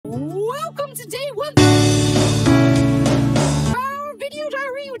Welcome to day 1. Our video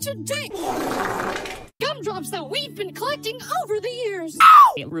diary today. Gumdrops that we've been collecting over the years.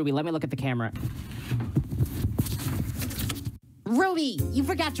 Hey, Ruby, let me look at the camera. Ruby, you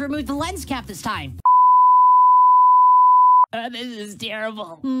forgot to remove the lens cap this time. This is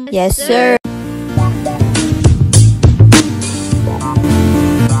terrible. Yes, sir.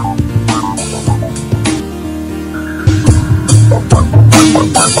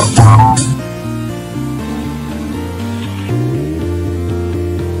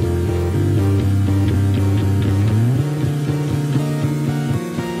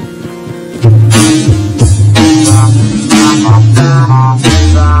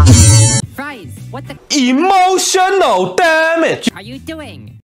 Fries, what the Emotional damage! are you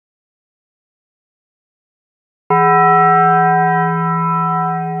doing?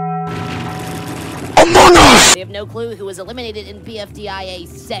 They have no clue who was eliminated in PFDIA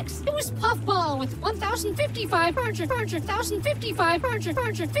 6. It was Puffball with 1,055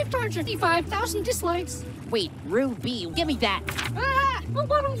 dislikes. Wait, Ruby, give me that. Well,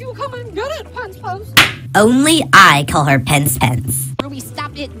 why don't you come and get it, Pence Pose? Only I call her Pence Pence. Ruby,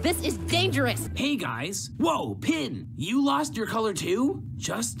 stop it. This is dangerous. Hey guys! Whoa, Pin! You lost your color too?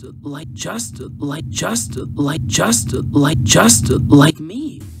 Just like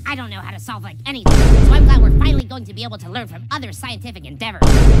me. I don't know how to solve like anything, so I'm glad we're finally going to be able to learn from other scientific endeavors.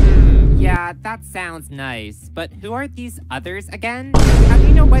 Yeah, that sounds nice. But who are these others again? How do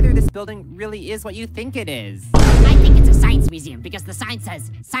you know whether this building really is what you think it is? I think it's a science museum because the sign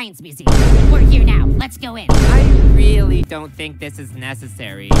says Science Museum. We're here now. Let's go in. I really don't think this is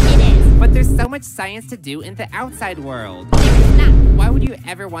necessary. It is. But there's so much science to do in the outside world. There is not. Why would you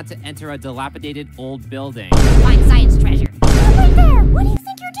ever want to enter a dilapidated old building? Find science treasure. Right there. What do you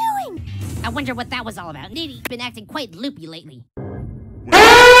think you're doing? I wonder what that was all about. Needy's been acting quite loopy lately.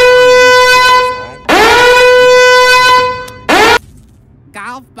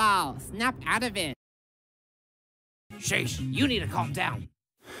 Golf ball! Snap out of it! Sheesh, you need to calm down.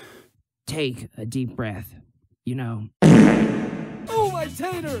 Take a deep breath. You know. Oh, my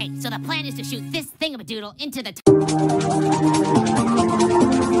tater! Okay, so the plan is to shoot this thingamadoodle into the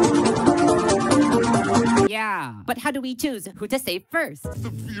Yeah, but how do we choose who to save first? The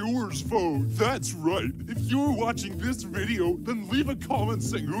viewers vote, that's right. If you're watching this video, then leave a comment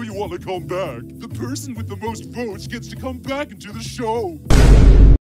saying who you want to come back. The person with the most votes gets to come back into the show.